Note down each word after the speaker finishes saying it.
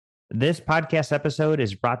This podcast episode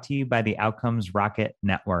is brought to you by the Outcomes Rocket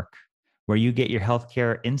Network, where you get your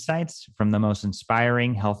healthcare insights from the most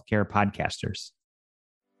inspiring healthcare podcasters.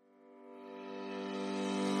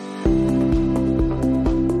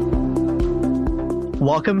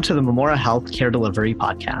 Welcome to the Memora Health Care Delivery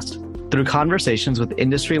Podcast. Through conversations with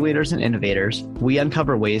industry leaders and innovators, we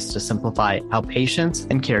uncover ways to simplify how patients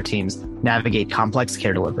and care teams navigate complex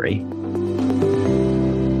care delivery.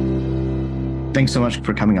 Thanks so much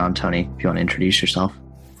for coming on, Tony. If you want to introduce yourself.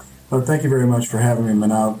 Well, thank you very much for having me,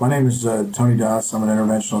 Manav. My name is Tony Das. I'm an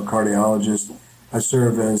interventional cardiologist. I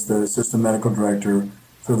serve as the Assistant Medical Director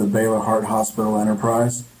for the Baylor Heart Hospital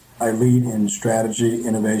Enterprise. I lead in strategy,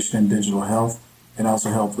 innovation, and digital health, and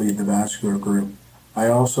also help lead the vascular group. I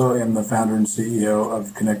also am the founder and CEO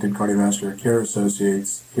of Connected Cardiovascular Care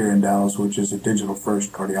Associates here in Dallas, which is a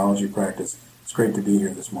digital-first cardiology practice. It's great to be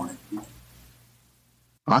here this morning.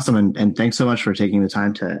 Awesome. And thanks so much for taking the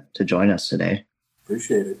time to join us today.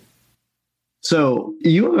 Appreciate it. So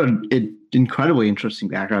you have an incredibly interesting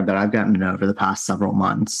background that I've gotten to know over the past several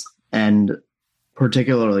months. And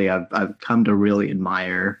particularly, I've come to really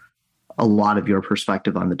admire a lot of your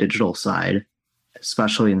perspective on the digital side,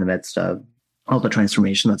 especially in the midst of all the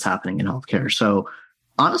transformation that's happening in healthcare. So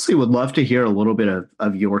honestly, would love to hear a little bit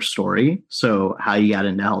of your story. So how you got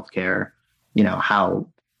into healthcare, how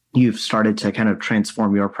you've started to kind of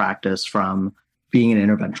transform your practice from being an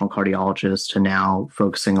interventional cardiologist to now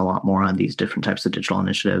focusing a lot more on these different types of digital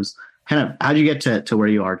initiatives. Kind of, how'd you get to where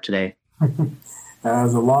you are today? It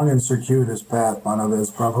was a long and circuitous path, Manav,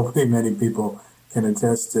 as probably many people can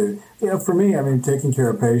attest to. For me, taking care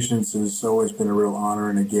of patients has always been a real honor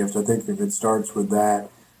and a gift. I think if it starts with that,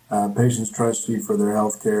 patients trust you for their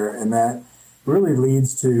health care, and that really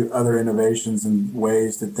leads to other innovations and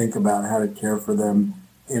ways to think about how to care for them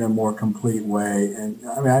in a more complete way. And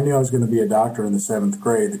I knew I was going to be a doctor in the 7th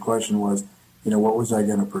grade. The question was, what was I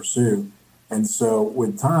going to pursue? And so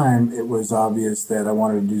with time, it was obvious that I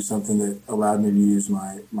wanted to do something that allowed me to use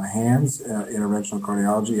my hands, interventional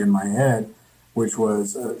cardiology, and my head, which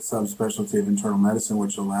was a subspecialty of internal medicine,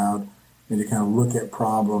 which allowed me to kind of look at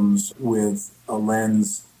problems with a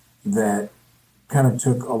lens that kind of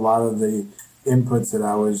took a lot of the inputs that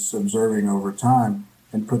I was observing over time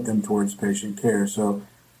and put them towards patient care. So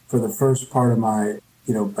for the first part of my,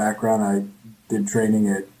 background, I did training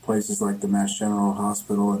at places like the Mass General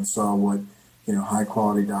Hospital and saw what, high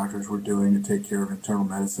quality doctors were doing to take care of internal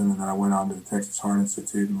medicine. And then I went on to the Texas Heart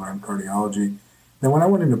Institute and learned cardiology. Then when I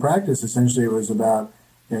went into practice, essentially it was about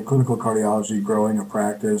clinical cardiology, growing a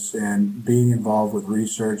practice and being involved with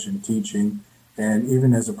research and teaching. And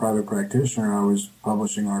even as a private practitioner, I was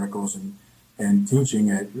publishing articles and teaching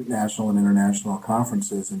at national and international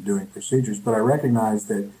conferences and doing procedures. But I recognized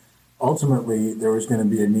that ultimately there was going to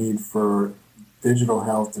be a need for digital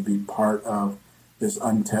health to be part of this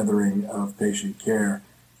untethering of patient care.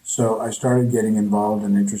 So I started getting involved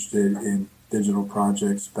and interested in digital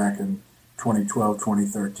projects back in 2012,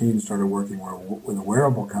 2013, started working with a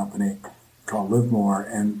wearable company called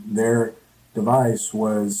Livemore, and their device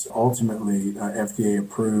was ultimately FDA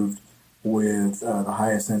approved with the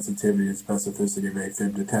highest sensitivity and specificity of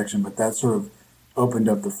AFib detection. But that sort of opened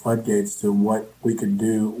up the floodgates to what we could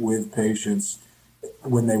do with patients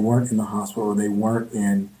when they weren't in the hospital or they weren't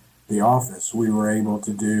in the office. We were able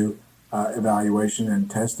to do evaluation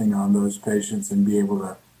and testing on those patients and be able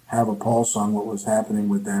to have a pulse on what was happening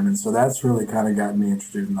with them. And so that's really kind of gotten me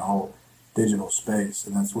interested in the whole digital space.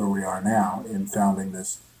 And that's where we are now in founding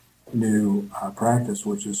this new practice,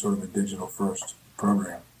 which is sort of a digital first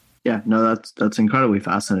program. Yeah, no, that's incredibly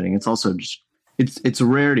fascinating. It's also just, it's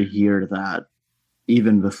rare to hear that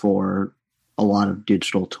even before a lot of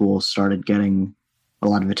digital tools started getting a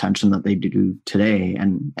lot of attention that they do today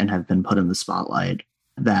and have been put in the spotlight,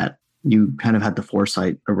 that you kind of had the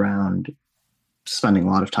foresight around spending a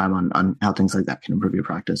lot of time on how things like that can improve your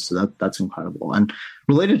practice. So that's incredible. And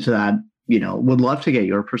related to that, would love to get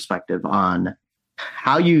your perspective on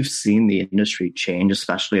how you've seen the industry change,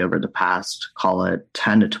 especially over the past, call it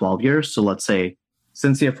 10 to 12 years. So let's say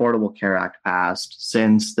since the Affordable Care Act passed,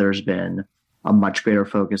 since there's been a much greater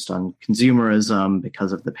focus on consumerism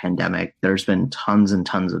because of the pandemic, there's been tons and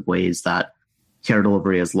tons of ways that care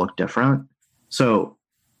delivery has looked different. So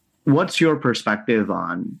what's your perspective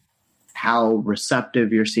on how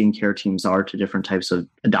receptive you're seeing care teams are to different types of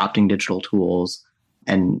adopting digital tools,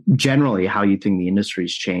 and generally how you think the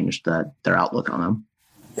industry's changed their outlook on them?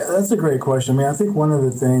 Yeah, that's a great question. I think one of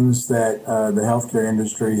the things that the healthcare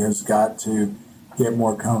industry has got to get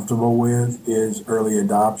more comfortable with is early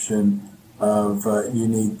adoption of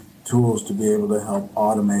unique tools to be able to help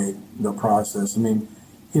automate the process.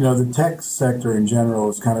 the tech sector in general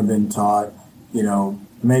has kind of been taught,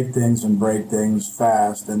 make things and break things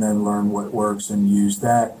fast and then learn what works and use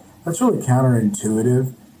that. That's really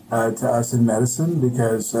counterintuitive to us in medicine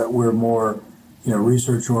because we're more,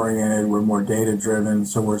 research oriented, we're more data driven,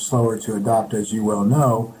 so we're slower to adopt, as you well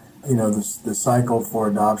know. The cycle for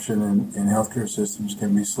adoption in healthcare systems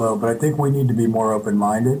can be slow, but I think we need to be more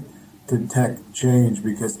open-minded to tech change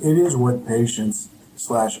because it is what patients /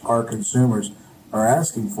 our consumers are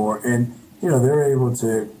asking for. And, they're able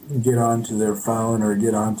to get onto their phone or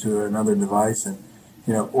get onto another device and,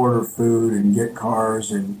 order food and get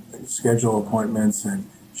cars and schedule appointments and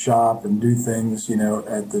shop and do things,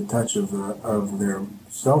 at the touch of their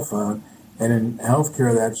cell phone. And in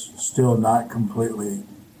healthcare, that's still not completely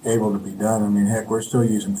able to be done. I mean, heck, we're still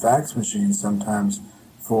using fax machines sometimes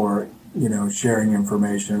for, sharing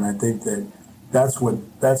information. And I think that's what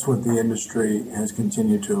the industry has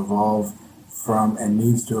continued to evolve from and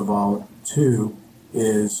needs to evolve to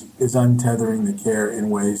is untethering the care in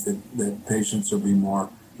ways that patients will be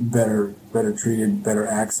better treated, better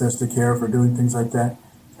access to care for doing things like that.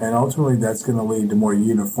 And ultimately that's going to lead to more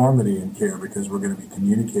uniformity in care because we're going to be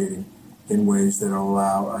communicating in ways that will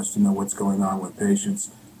allow us to know what's going on with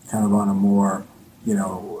patients kind of on a more,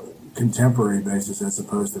 contemporary basis as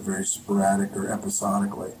opposed to very sporadic or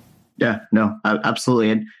episodically. Yeah, no,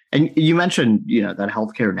 absolutely. And you mentioned, that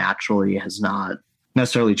healthcare naturally has not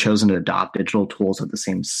necessarily chosen to adopt digital tools at the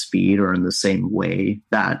same speed or in the same way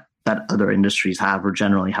that other industries have, or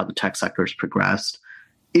generally how the tech sector has progressed.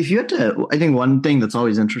 If you had to, I think one thing that's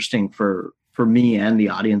always interesting for me and the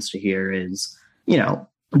audience to hear is,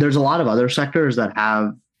 there's a lot of other sectors that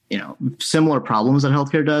have, similar problems that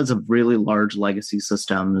healthcare does of really large legacy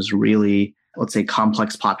systems, really, let's say,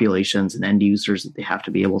 complex populations and end users that they have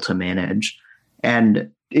to be able to manage.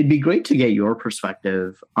 And it'd be great to get your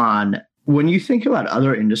perspective on when you think about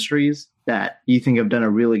other industries that you think have done a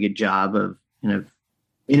really good job of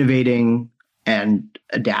innovating and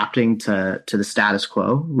adapting to the status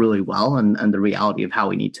quo really well and the reality of how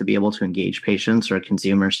we need to be able to engage patients or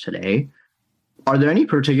consumers today. Are there any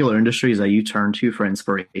particular industries that you turn to for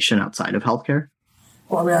inspiration outside of healthcare?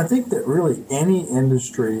 Well, I think that really any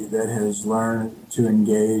industry that has learned to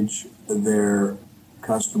engage their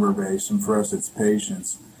customer base, and for us it's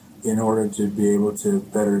patients, in order to be able to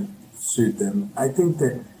better suit them. I think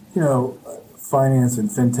that, finance and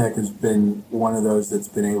fintech has been one of those that's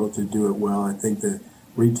been able to do it well. I think the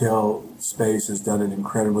retail space has done it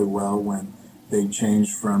incredibly well when they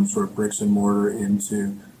changed from sort of bricks and mortar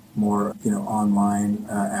into more, online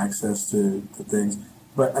access to things.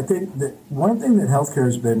 But I think that one thing that healthcare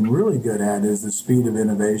has been really good at is the speed of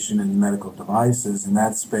innovation in medical devices in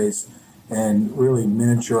that space and really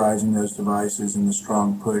miniaturizing those devices and the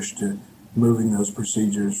strong push to moving those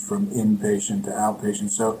procedures from inpatient to outpatient.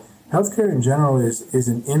 So healthcare in general is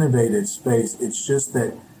an innovative space. It's just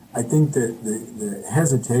that I think that the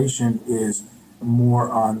hesitation is more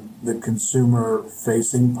on the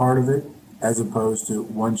consumer-facing part of it, as opposed to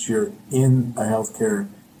once you're in a healthcare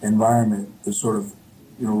environment, the sort of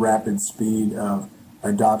rapid speed of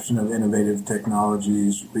adoption of innovative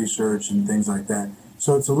technologies, research, and things like that.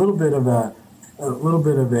 So it's a little bit of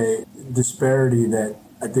a disparity that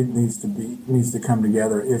I think needs to come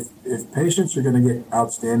together. If patients are going to get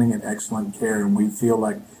outstanding and excellent care, and we feel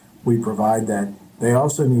like we provide that, they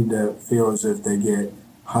also need to feel as if they get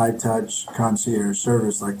high touch concierge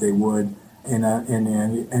service like they would in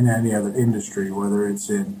any other industry, whether it's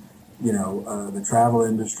in the travel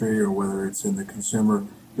industry or whether it's in the consumer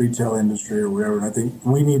retail industry or whatever. And I think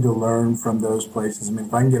we need to learn from those places. I mean,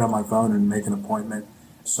 if I can get on my phone and make an appointment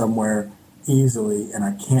somewhere easily, and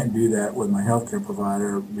I can't do that with my healthcare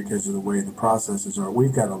provider because of the way the processes are,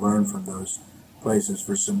 we've got to learn from those places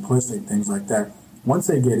for simplistic things like that. Once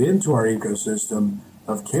they get into our ecosystem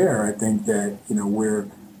of care, I think that, we're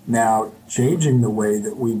now changing the way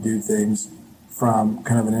that we do things from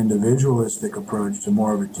kind of an individualistic approach to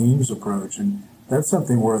more of a teams approach. And that's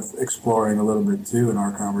something worth exploring a little bit too in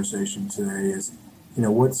our conversation today is,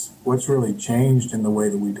 what's really changed in the way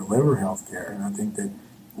that we deliver healthcare. And I think that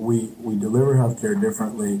we deliver healthcare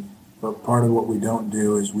differently, but part of what we don't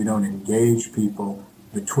do is we don't engage people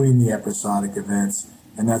between the episodic events.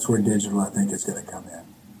 And that's where digital, I think, is going to come in.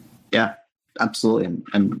 Yeah, absolutely.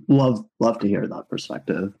 And love to hear that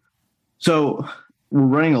perspective. So we're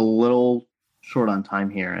running a little short on time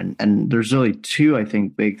here. And there's really two, I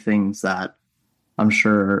think, big things that I'm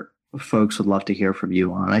sure folks would love to hear from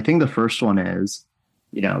you on. I think the first one is,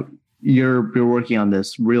 you're working on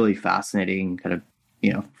this really fascinating kind of,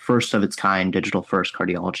 first of its kind digital first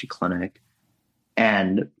cardiology clinic.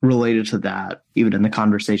 And related to that, even in the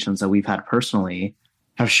conversations that we've had personally,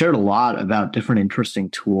 have shared a lot about different interesting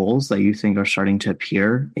tools that you think are starting to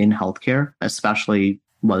appear in healthcare, especially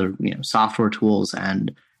whether, software tools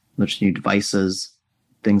and which new devices,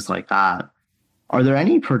 things like that. Are there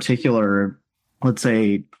any particular, let's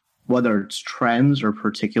say, whether it's trends or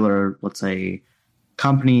particular, let's say,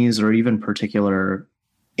 companies or even particular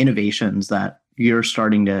innovations that you're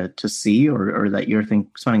starting to see or that you're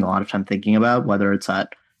spending a lot of time thinking about, whether it's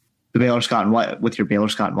at the Baylor Scott and White with your Baylor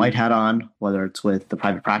Scott and White hat on, whether it's with the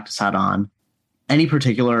private practice hat on, any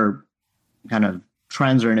particular kind of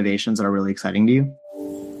trends or innovations that are really exciting to you?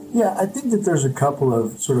 Yeah, I think that there's a couple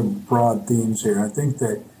of sort of broad themes here. I think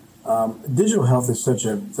that digital health is such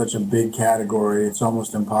a big category. It's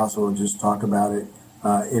almost impossible to just talk about it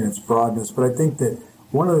in its broadness. But I think that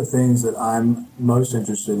one of the things that I'm most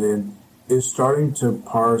interested in is starting to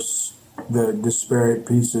parse the disparate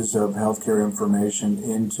pieces of healthcare information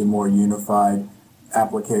into more unified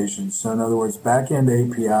applications. So in other words, back-end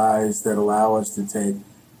APIs that allow us to take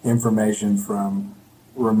information from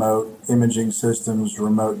remote imaging systems,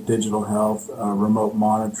 remote digital health, remote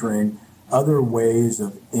monitoring, other ways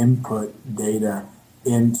of input data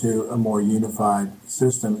into a more unified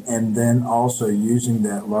system, and then also using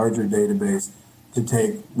that larger database to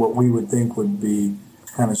take what we would think would be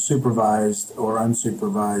kind of supervised or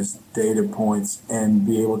unsupervised data points and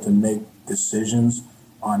be able to make decisions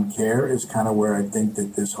on care is kind of where I think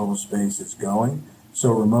that this whole space is going.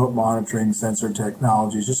 So remote monitoring, sensor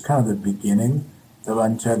technology is just kind of the beginning of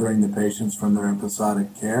untethering the patients from their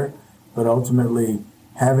episodic care, but ultimately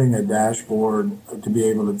having a dashboard to be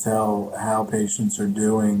able to tell how patients are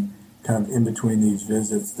doing kind of in between these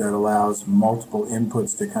visits that allows multiple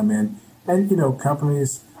inputs to come in. And,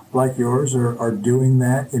 companies like yours are doing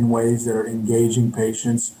that in ways that are engaging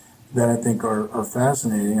patients that I think are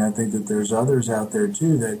fascinating. I think that there's others out there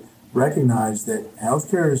too that recognize that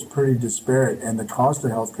healthcare is pretty disparate and the cost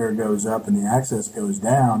of healthcare goes up and the access goes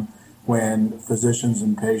down when physicians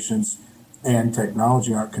and patients and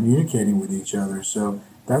technology aren't communicating with each other. So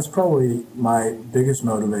that's probably my biggest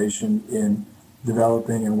motivation in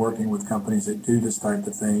developing and working with companies that do this type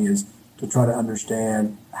of thing is to try to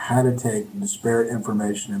understand how to take disparate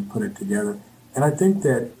information and put it together. And I think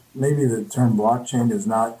that maybe the term blockchain is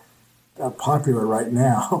not popular right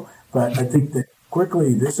now, but I think that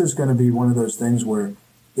quickly this is going to be one of those things where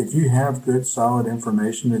if you have good, solid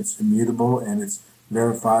information, it's immutable and it's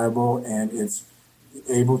verifiable and it's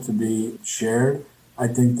able to be shared. I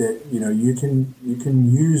think that you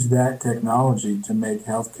can use that technology to make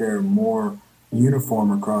healthcare more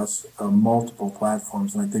uniform across multiple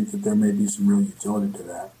platforms, and I think that there may be some real utility to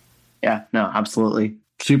that. Yeah, no, absolutely.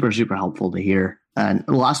 Super, super helpful to hear. And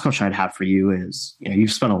the last question I'd have for you is,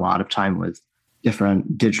 you've spent a lot of time with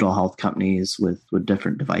different digital health companies, with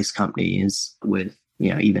different device companies, with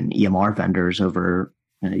even EMR vendors over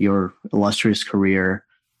your illustrious career.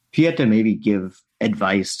 If you had to maybe give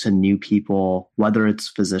advice to new people, whether it's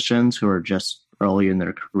physicians who are just early in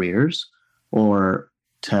their careers or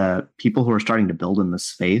to people who are starting to build in this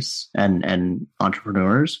space and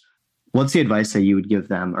entrepreneurs, what's the advice that you would give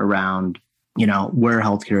them around, where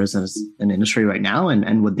healthcare is as an industry right now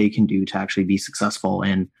and what they can do to actually be successful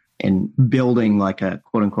in building like a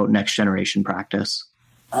quote unquote next generation practice?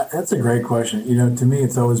 That's a great question. To me,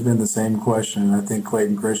 it's always been the same question. And I think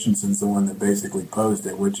Clayton Christensen's the one that basically posed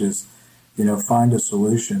it, which is, find a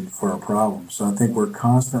solution for a problem. So I think we're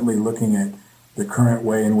constantly looking at the current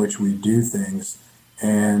way in which we do things.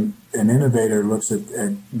 And an innovator looks at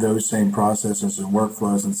those same processes and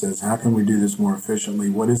workflows and says, how can we do this more efficiently?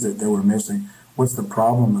 What is it that we're missing? What's the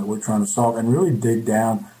problem that we're trying to solve? And really dig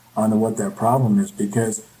down onto what that problem is,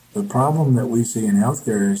 because the problem that we see in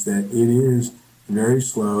healthcare is that it is very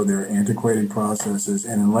slow. There are antiquated processes.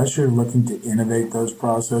 And unless you're looking to innovate those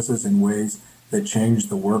processes in ways that change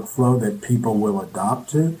the workflow that people will adopt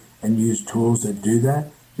to and use tools that do that,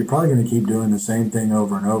 you're probably going to keep doing the same thing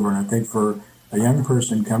over and over. And I think for a young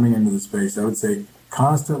person coming into the space, I would say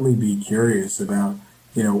constantly be curious about,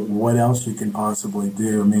 what else you can possibly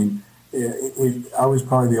do. I mean, I was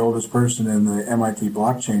probably the oldest person in the MIT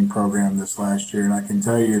blockchain program this last year, and I can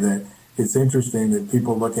tell you that it's interesting that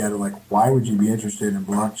people look at it like, why would you be interested in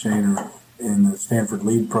blockchain or in the Stanford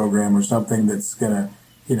LEAD program or something that's going to,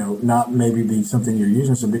 not maybe be something you're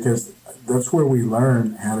using? So because that's where we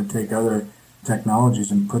learn how to take other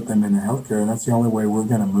technologies and put them into healthcare, and that's the only way we're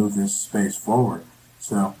going to move this space forward.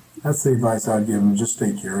 So that's the advice I'd give them. Just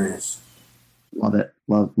stay curious. Love it.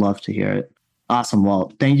 Love to hear it. Awesome.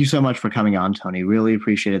 Well, thank you so much for coming on, Tony. Really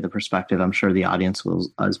appreciated the perspective. I'm sure the audience will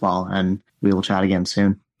as well, and we will chat again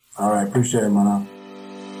soon. All right. Appreciate it, Manav.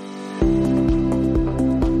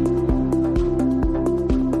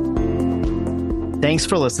 Thanks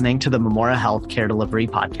for listening to the Memora Health Care Delivery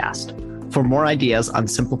Podcast. For more ideas on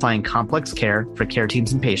simplifying complex care for care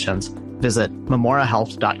teams and patients, visit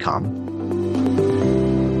memorahealth.com.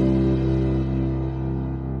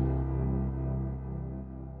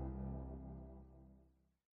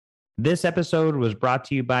 This episode was brought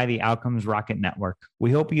to you by the Outcomes Rocket Network.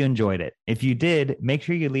 We hope you enjoyed it. If you did, make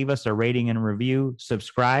sure you leave us a rating and review,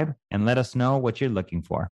 subscribe, and let us know what you're looking for.